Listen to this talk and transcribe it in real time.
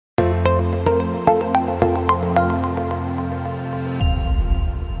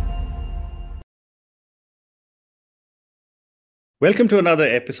Welcome to another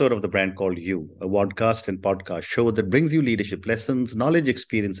episode of The Brand Called You, a podcast and podcast show that brings you leadership lessons, knowledge,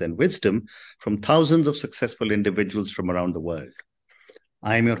 experience, and wisdom from thousands of successful individuals from around the world.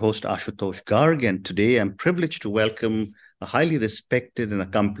 I am your host, Ashutosh Garg, and today I'm privileged to welcome a highly respected and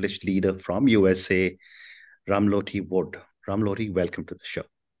accomplished leader from USA, Ramloti Wood. Ramloti, welcome to the show.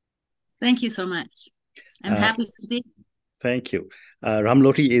 Thank you so much. I'm happy to be. Thank you.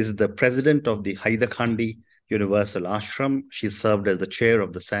 Ramloti is the president of the Haidakhandi Universal Ashram. She served as the chair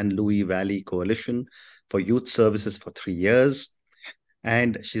of the San Luis Valley Coalition for Youth Services for 3 years.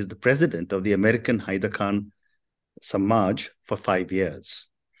 And she's the president of the American Haidakhan Samaj for 5 years.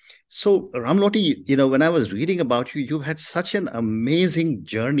 So, Ramloti, when I was reading about you, you had such an amazing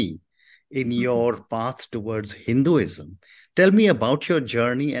journey in your path towards Hinduism. Tell me about your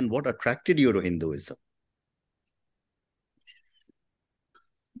journey and what attracted you to Hinduism.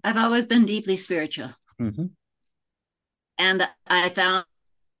 I've always been deeply spiritual. Mm-hmm. And I found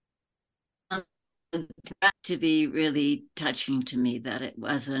that to be really touching to me, that it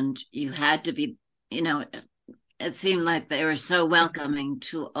wasn't, you had to be, it seemed like they were so welcoming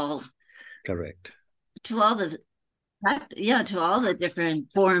to all. Correct. To all the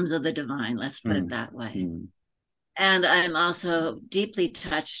different forms of the divine, let's put it that way. And I'm also deeply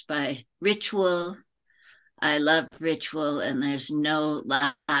touched by ritual. I love ritual, and there's no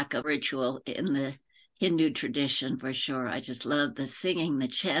lack of ritual in the Hindu tradition for sure. I just love the singing, the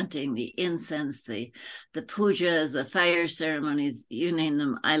chanting, the incense, the pujas, the fire ceremonies, you name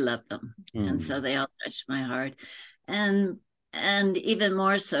them, I love them. And so they all touched my heart. And even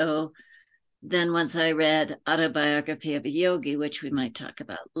more so than once I read Autobiography of a Yogi, which we might talk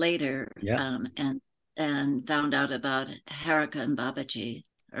about later, and found out about Harakan Babaji,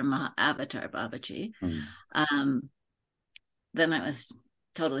 or Avatar Babaji, then I was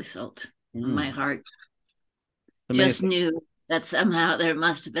totally sold. My heart just knew that somehow there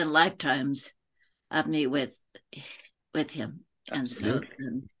must have been lifetimes of me with him. Absolutely.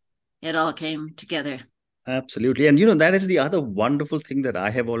 And so it all came together. Absolutely. And, that is the other wonderful thing that I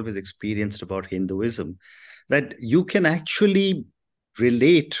have always experienced about Hinduism, that you can actually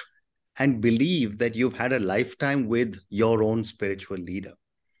relate and believe that you've had a lifetime with your own spiritual leader,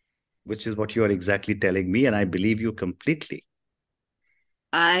 which is what you are exactly telling me. And I believe you completely.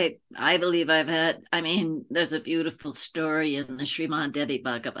 I believe there's a beautiful story in the Srimad Devi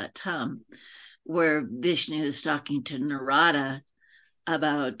Bhagavatam where Vishnu is talking to Narada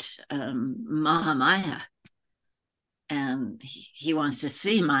about Mahamaya. And he wants to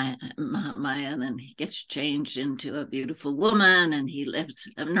see Mahamaya, and then he gets changed into a beautiful woman, and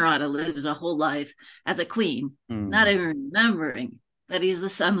Narada lives a whole life as a queen, not even remembering that he's the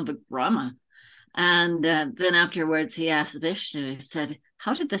son of a Brahma. And then afterwards he asked Vishnu, he said,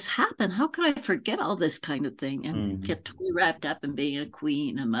 how did this happen? How could I forget all this kind of thing and get totally wrapped up in being a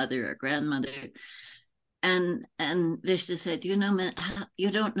queen, a mother, a grandmother? And Vishnu said, you don't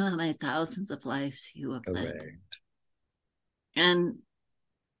know how many thousands of lives you have led. Correct. And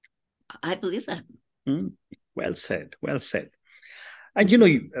I believe that. Well said. Well said. And you're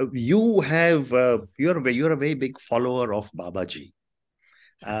a very big follower of Babaji.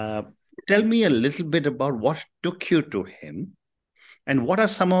 Tell me a little bit about what took you to him, and what are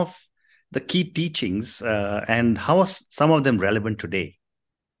some of the key teachings, and how are some of them relevant today?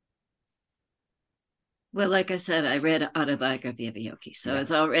 Well, like I said, I read Autobiography of a Yogi, so I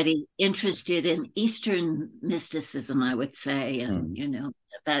was already interested in Eastern mysticism, I would say, and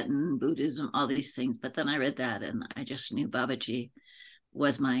Tibetan Buddhism, all these things. But then I read that, and I just knew Babaji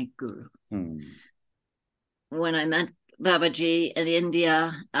was my guru. When I met Babaji in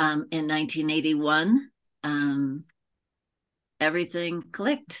India in 1981, everything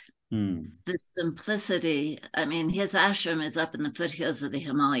clicked. The simplicity. His ashram is up in the foothills of the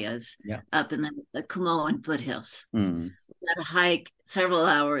Himalayas, up in the Kumaon foothills. We had to hike several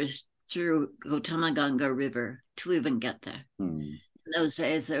hours through Gautama Ganga River to even get there. In those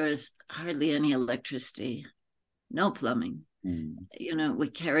days, there was hardly any electricity, no plumbing. We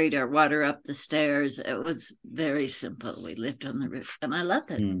carried our water up the stairs. It was very simple. We lived on the river, and I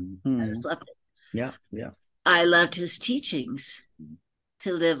loved it. I just loved it. Yeah. I loved his teachings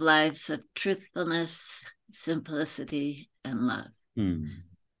to live lives of truthfulness, simplicity, and love.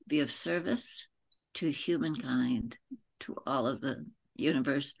 Be of service to humankind, to all of the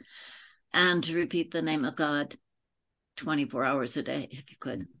universe, and to repeat the name of God 24 hours a day, if you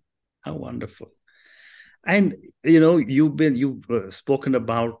could. How wonderful. And, you've spoken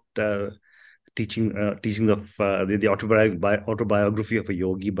about teaching of the autobiography of a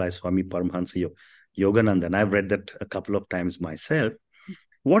yogi by Swami Paramahansa Yogananda. And I've read that a couple of times myself.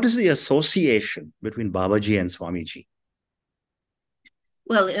 What is the association between Babaji and Swamiji?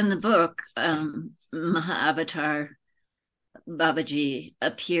 Well, in the book, Mahavatar Babaji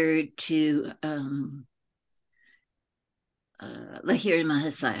appeared to Lahiri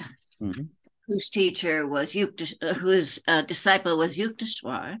Mahasaya, whose teacher was whose disciple was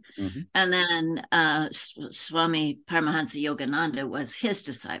Yukteswar, and then Swami Paramahansa Yogananda was his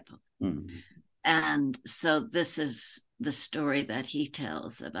disciple. And so this is the story that he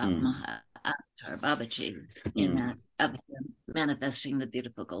tells about Mahavatar Babaji in that of him manifesting the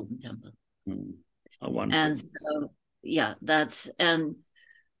beautiful golden temple. And so, yeah, and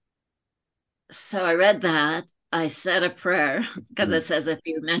so I read that. I said a prayer because it says, if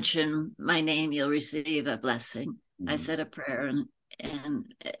you mention my name, you'll receive a blessing. I said a prayer,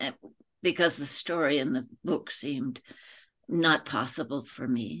 and because the story in the book seemed not possible for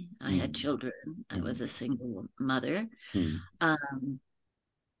me. I had children. I was a single mother.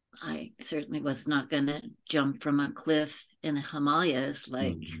 I certainly was not going to jump from a cliff in the Himalayas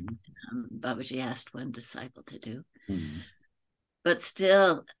like Babaji asked one disciple to do. But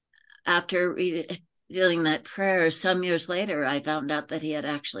still, after feeling that prayer, some years later, I found out that he had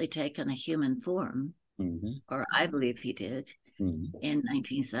actually taken a human form, or I believe he did, in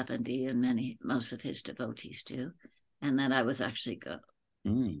 1970, and most of his devotees do, and that I was actually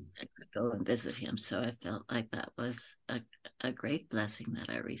I could go and visit him. So I felt like that was a great blessing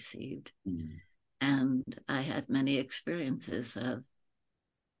that I received. And I had many experiences of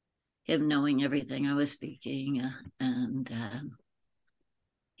him knowing everything I was speaking, and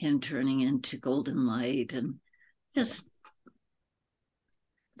him turning into golden light, and just,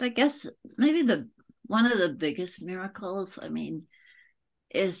 I guess maybe one of the biggest miracles, I mean,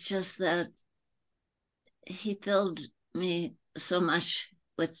 is just that he filled me so much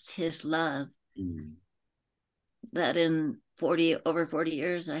with his love that in over 40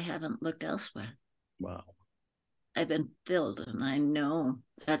 years, I haven't looked elsewhere. Wow. I've been filled, and I know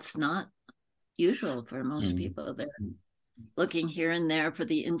that's not usual for most people. They're looking here and there for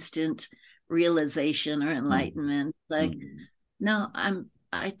the instant realization or enlightenment. Like, no,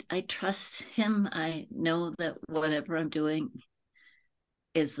 I trust him. I know that whatever I'm doing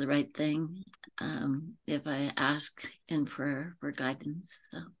is the right thing. If I ask in prayer for guidance.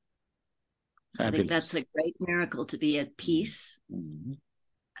 So I think that's a great miracle, to be at peace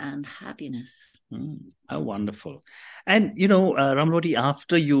and happiness. How wonderful. And, Ramloti,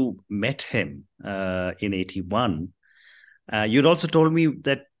 after you met him in 81, you'd also told me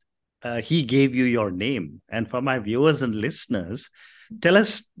that he gave you your name. And for my viewers and listeners, tell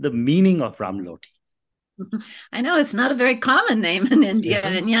us the meaning of Ramloti. I know it's not a very common name in India,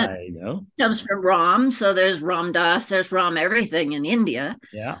 and yet I know. It comes from Ram. So there's Ram Das, there's Ram everything in India.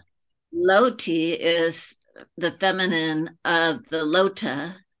 Yeah. Loti is the feminine of the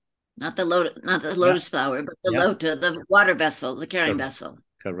lota, not the lotus flower, but the lota, the water vessel, the carrying vessel.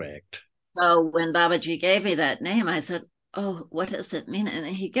 Correct. So when Babaji gave me that name, I said, oh, what does it mean? And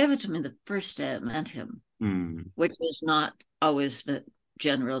he gave it to me the first day I met him, which was not always the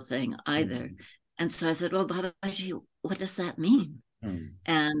general thing either. And so I said, well, Babaji, what does that mean?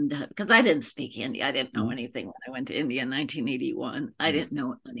 And because I didn't speak Hindi, I didn't know anything when I went to India in 1981. I didn't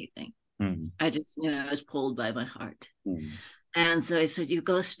know anything. I just knew I was pulled by my heart. And so I said, you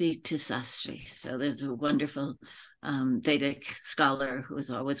go speak to Sastri. So there's a wonderful Vedic scholar who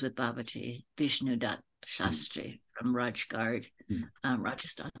was always with Babaji, Vishnu Dutt Shastri from Rajgarh,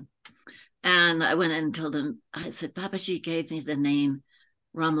 Rajasthan. And I went in and told him, I said, Babaji gave me the name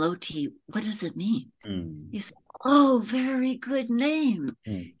Ramloti. What does it mean? He said, oh, very good name.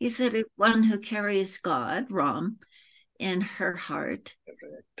 He said, one who carries God, Ram, in her heart.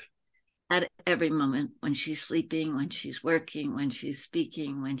 Correct. At every moment, when she's sleeping, when she's working, when she's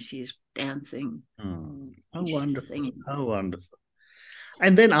speaking, when she's dancing. How wonderful. Singing. How wonderful.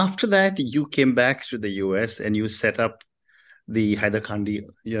 And then after that, you came back to the US and you set up the Haidakhandi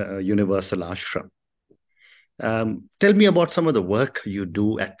Universal Ashram. Tell me about some of the work you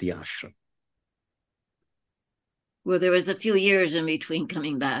do at the ashram. Well, there was a few years in between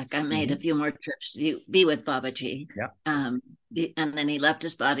coming back. I made a few more trips to be with Babaji. Yeah. And then he left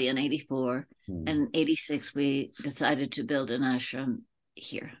his body in 84. And 86, we decided to build an ashram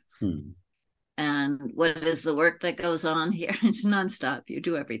here. And what is the work that goes on here? It's nonstop. You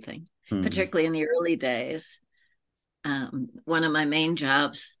do everything, particularly in the early days. One of my main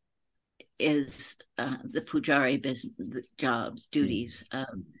jobs is the pujari business duties.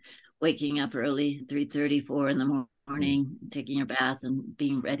 Waking up early, 3:30, 4 in the morning, taking your bath and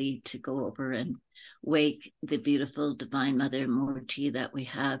being ready to go over and wake the beautiful Divine Mother Murti that we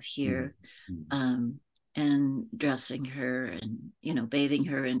have here, and dressing her and, bathing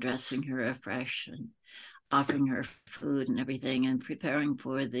her and dressing her afresh. And offering her food and everything, and preparing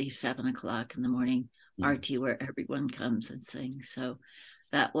for the 7 o'clock in the morning RT where everyone comes and sings. So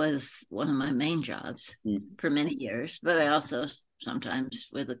that was one of my main jobs for many years. But I also sometimes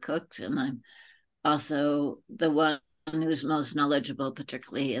with the cooks, and I'm also the one who's most knowledgeable,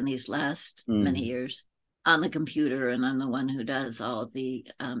 particularly in these last many years, on the computer. And I'm the one who does all the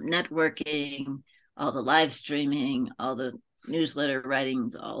networking, all the live streaming, all the newsletter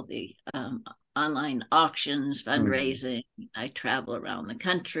writings, all the online auctions, fundraising. I travel around the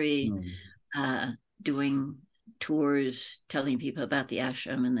country doing tours, telling people about the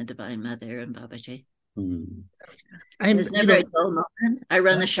ashram and the Divine Mother and Babaji. And there's never a dull moment. I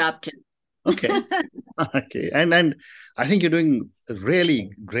run the shop too. Okay. Okay. And I think you're doing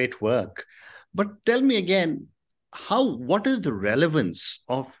really great work. But tell me again, what is the relevance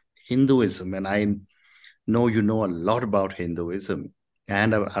of Hinduism? And I know you know a lot about Hinduism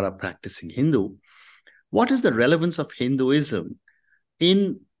and are a practicing Hindu. What is the relevance of Hinduism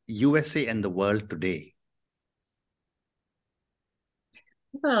in USA and the world today?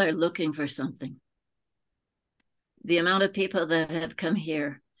 People are looking for something. The amount of people that have come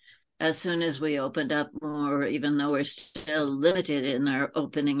here as soon as we opened up more, even though we're still limited in our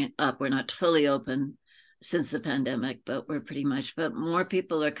opening up, we're not totally open since the pandemic, but more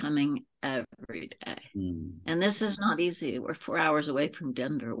people are coming every day. And this is not easy. We're 4 hours away from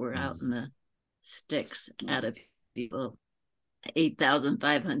Denver. We're out in the sticks at a people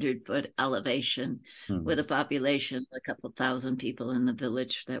 8,500-foot elevation with a population of a couple thousand people in the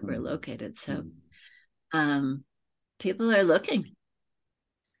village that we're located. So people are looking.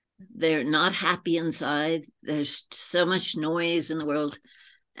 They're not happy inside. There's so much noise in the world.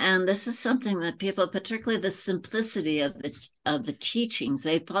 And this is something that people, particularly the simplicity of the teachings,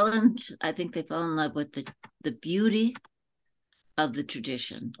 I think they fall in love with the beauty of the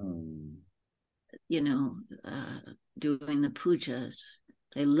tradition. Doing the pujas.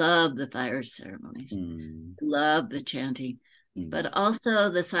 They love the fire ceremonies, love the chanting, but also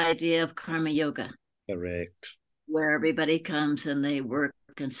this idea of karma yoga. Correct. Where everybody comes and they work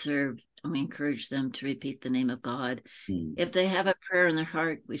and serve, and we encourage them to repeat the name of God. If they have a prayer in their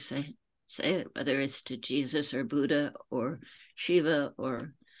heart, we say it, whether it's to Jesus or Buddha or Shiva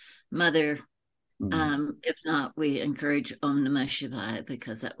or Mother. If not, we encourage Om Namah Shivaya,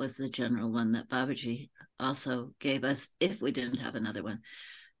 because that was the general one that Babaji also gave us if we didn't have another one.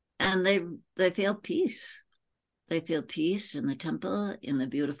 And they feel peace. They feel peace in the temple, in the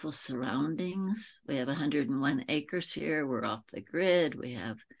beautiful surroundings. We have 101 acres here. We're off the grid. We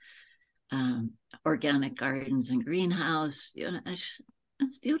have organic gardens and greenhouse.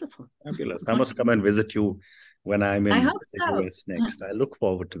 It's beautiful. Fabulous. I must come and visit you when I'm in the US next. I look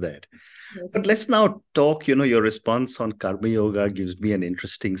forward to that. Yes. But let's now talk, your response on Karma Yoga gives me an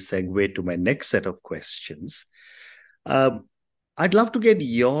interesting segue to my next set of questions. I'd love to get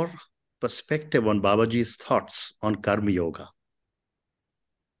your perspective on Babaji's thoughts on Karma Yoga.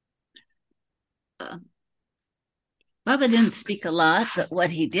 Baba didn't speak a lot, but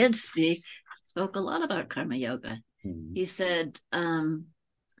what he did spoke a lot about Karma Yoga. He said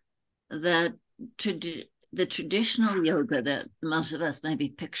that the traditional yoga that most of us maybe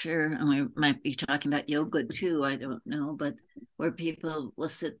picture, and we might be talking about yoga too, I don't know, but where people will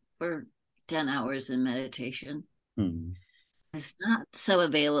sit for 10 hours in meditation, it's not so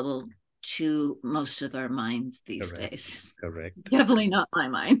available to most of our minds these days. Correct. Definitely not my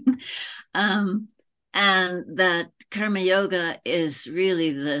mind. And that Karma Yoga is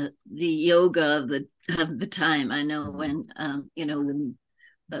really the yoga of the time. I know when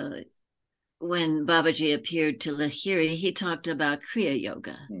Babaji appeared to Lahiri, he talked about Kriya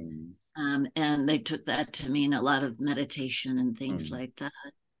Yoga. And they took that to mean a lot of meditation and things like that.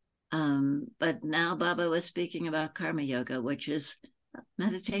 But now Baba was speaking about Karma Yoga, which is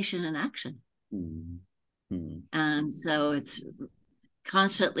meditation and action. And so it's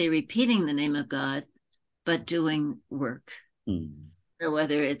constantly repeating the name of God, but doing work. So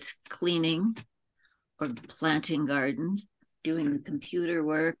whether it's cleaning or planting gardens, doing the computer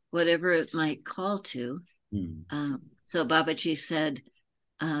work, whatever it might call to. So Babaji said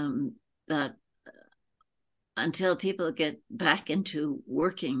that until people get back into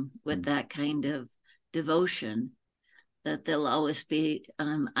working with that kind of devotion, that there'll always be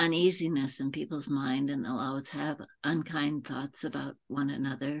uneasiness in people's mind, and they'll always have unkind thoughts about one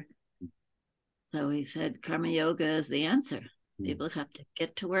another. So he said Karma Yoga is the answer. People have to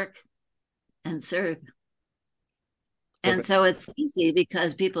get to work and serve. And so it's easy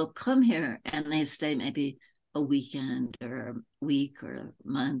because people come here and they stay maybe a weekend or a week or a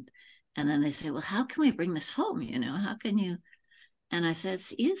month. And then they say, well, how can we bring this home? How can you And I said,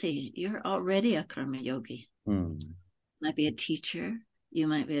 it's easy. You're already a karma yogi. Mm. You might be a teacher. You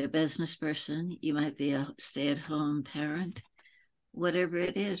might be a business person. You might be a stay-at-home parent. Whatever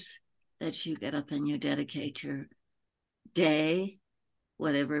it is that you get up and you dedicate your day,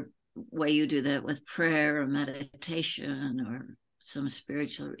 whatever way you do that, with prayer or meditation or some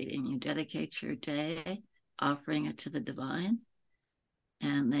spiritual reading, you dedicate your day offering it to the divine,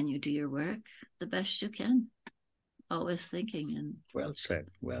 and then you do your work the best you can, always thinking. And well said,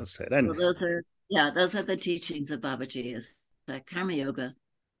 well said. And those are the teachings of Babaji, is that karma yoga,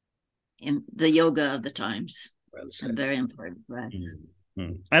 in the yoga of the times, well said. and very important for us.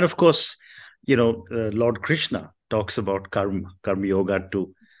 Mm-hmm. And of course, Lord Krishna talks about karma yoga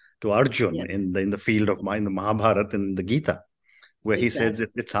to Arjun in the field of in the Mahabharata and the Gita, where he says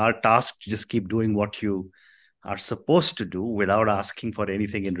it's our task to just keep doing what you are supposed to do without asking for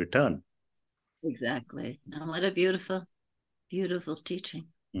anything in return. Exactly. And what a beautiful, beautiful teaching.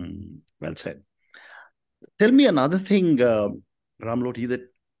 Well said. Tell me another thing, Ramloti, that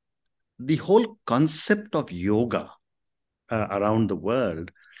the whole concept of yoga around the world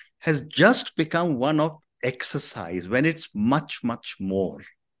has just become one of exercise, when it's much, much more.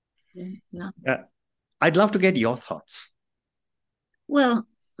 Yeah. I'd love to get your thoughts. Well,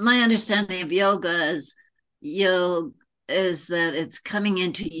 my understanding of yoga is that it's coming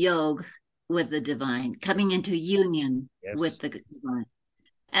into yoga with the divine, coming into union with the divine.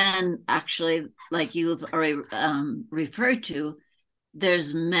 And actually, like you've already referred to,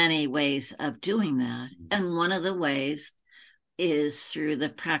 there's many ways of doing that. And one of the ways is through the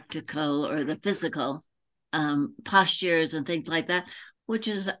practical or the physical postures and things like that, which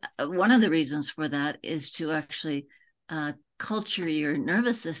is one of the reasons for that, is to actually culture your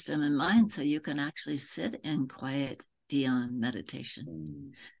nervous system and mind so you can actually sit in quiet dhyan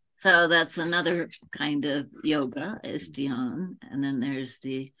meditation. So that's another kind of yoga, is dhyan. And then there's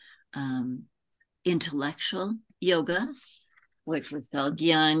the intellectual yoga, which we call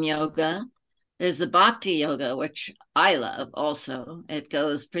Gyan yoga. There's the bhakti yoga, which I love also. It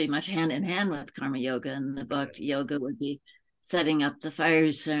goes pretty much hand in hand with karma yoga. And the bhakti yoga would be setting up the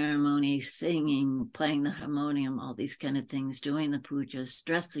fire ceremony, singing, playing the harmonium, all these kind of things, doing the pujas,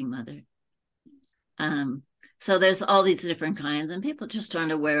 dressing mother. So there's all these different kinds, and people just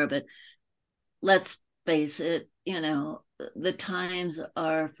aren't aware of it. Let's face it, the times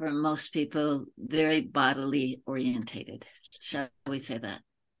are, for most people, very bodily orientated. Shall we say that?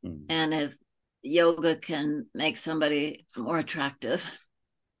 And if yoga can make somebody more attractive,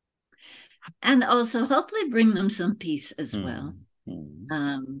 and also hopefully bring them some peace as well.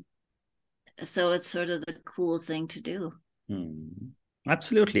 So it's sort of the cool thing to do.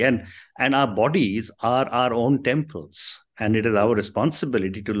 Absolutely. And our bodies are our own temples, and it is our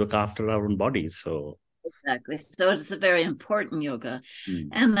responsibility to look after our own bodies. So exactly. So it's a very important yoga.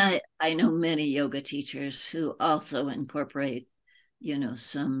 And I know many yoga teachers who also incorporate,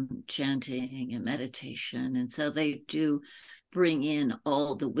 some chanting and meditation. And so they do bring in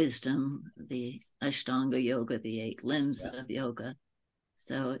all the wisdom, the Ashtanga yoga, the 8 limbs of yoga.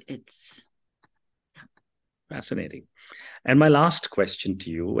 So it's fascinating. And my last question to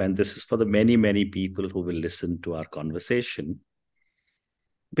you, and this is for the many, many people who will listen to our conversation,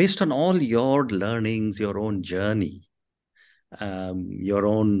 based on all your learnings, your own journey, your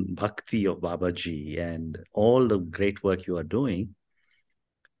own bhakti of Babaji, and all the great work you are doing,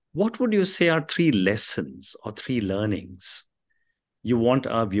 what would you say are 3 lessons or 3 learnings you want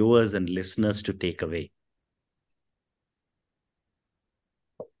our viewers and listeners to take away?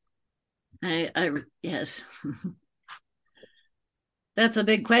 Yes. That's a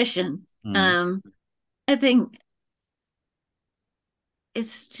big question. I think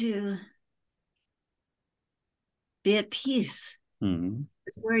it's to be at peace with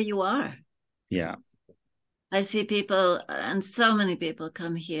where you are. Yeah. I see people, and so many people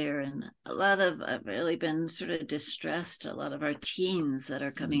come here, and I've really been sort of distressed. A lot of our teens that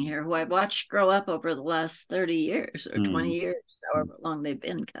are coming here, who I've watched grow up over the last 30 years or 20 years, however long they've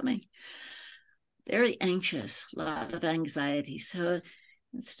been coming, very anxious, a lot of anxiety. So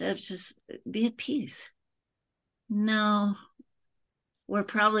instead of just be at peace. No, we're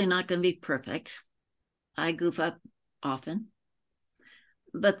probably not going to be perfect. I goof up often.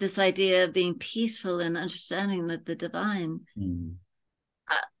 But this idea of being peaceful and understanding that the divine,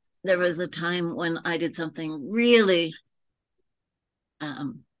 there was a time when I did something really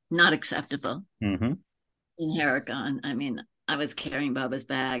not acceptable in Haidakhandi. I mean, I was carrying Baba's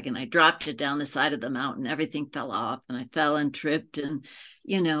bag and I dropped it down the side of the mountain. Everything fell off and I fell and tripped, and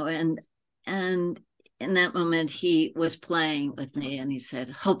and in that moment he was playing with me and he said,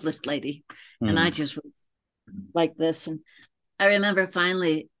 "Hopeless lady." And I just was like this, and I remember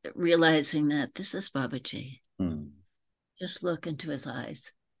finally realizing that this is Babaji. Just look into his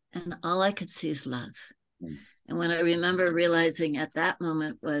eyes, and all I could see is love. And when I remember realizing at that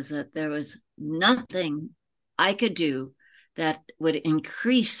moment was that there was nothing I could do that would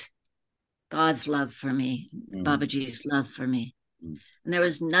increase God's love for me, Babaji's love for me. And there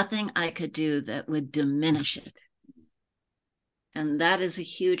was nothing I could do that would diminish it. And that is a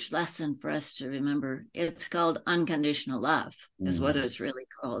huge lesson for us to remember. It's called unconditional love, is what it's really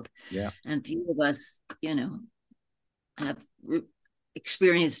called. Yeah. And few of us, have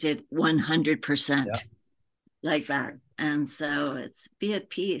experienced it 100% like that. And so it's be at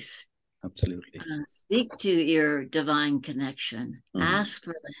peace. Absolutely. Speak to your divine connection. Ask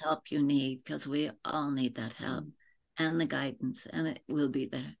for the help you need, because we all need that help and the guidance, and it will be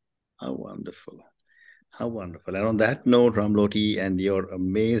there. How wonderful. How wonderful. And on that note, Ramloti, and your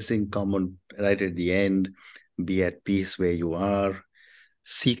amazing comment right at the end, be at peace where you are.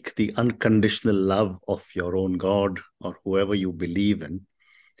 Seek the unconditional love of your own God or whoever you believe in.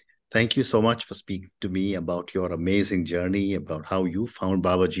 Thank you so much for speaking to me about your amazing journey, about how you found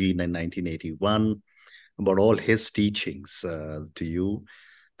Babaji in 1981, about all his teachings to you.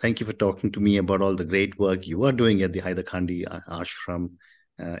 Thank you for talking to me about all the great work you are doing at the Haidakhandi Ashram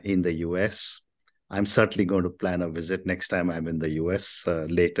in the US. I'm certainly going to plan a visit next time I'm in the US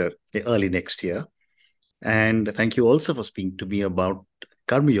early next year. And thank you also for speaking to me about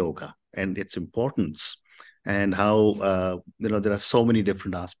Karma Yoga and its importance, and how there are so many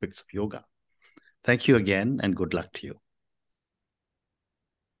different aspects of yoga. Thank you again, and good luck to you.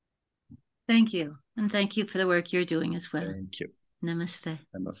 Thank you. And thank you for the work you're doing as well. Thank you. Namaste.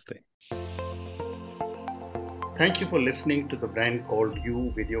 Namaste. Thank you for listening to the Brand Called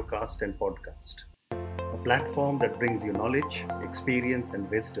You videocast and podcast, a platform that brings you knowledge, experience, and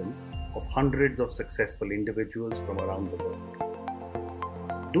wisdom of hundreds of successful individuals from around the world.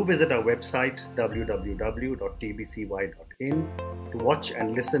 Do visit our website www.tbcy.in to watch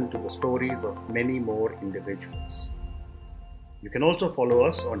and listen to the stories of many more individuals. You can also follow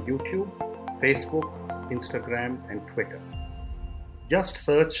us on YouTube, Facebook, Instagram, and Twitter. Just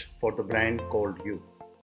search for the Brand Called You.